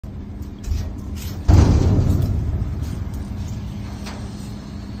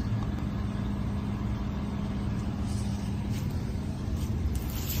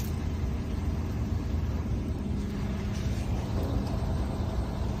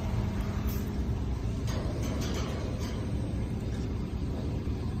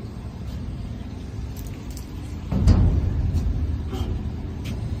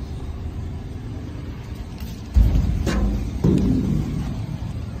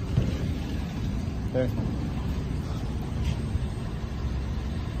There.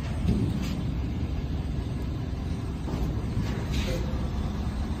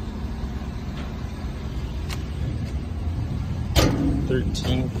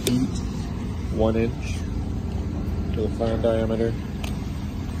 "13 feet 1 inch to the fan diameter,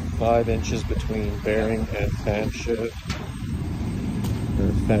 5 inches between bearing and fan shift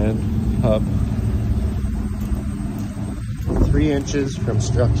or fan hub, 3 inches from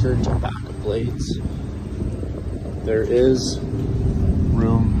structure to back of blades. There is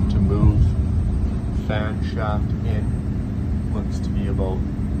room to move fan shaft in. Looks to be about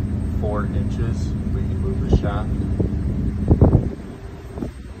 4 inches. We can move the shaft.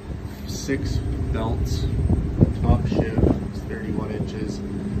 6 belts. Top shiv is 31 inches.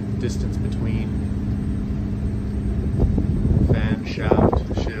 Distance between fan shaft,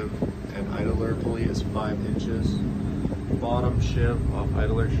 shiv, and idler pulley is 5 inches. Bottom shiv off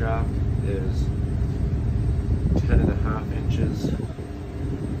idler shaft is 10.5 inches.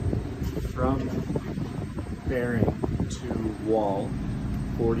 From bearing to wall,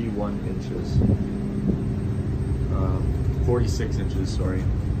 41 inches. 46 inches, sorry.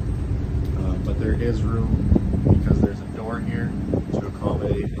 But there is room, because there's a door here, to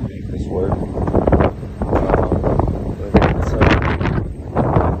accommodate and make this work.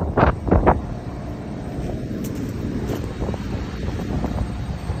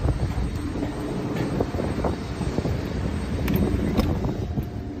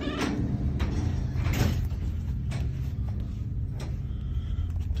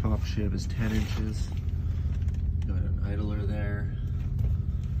 Top shiv is 10 inches. Got an idler there.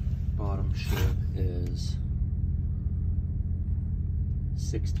 Bottom shiv is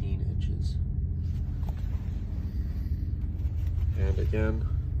 16 inches. And again,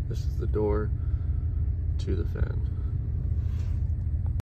 this is the door to the fan.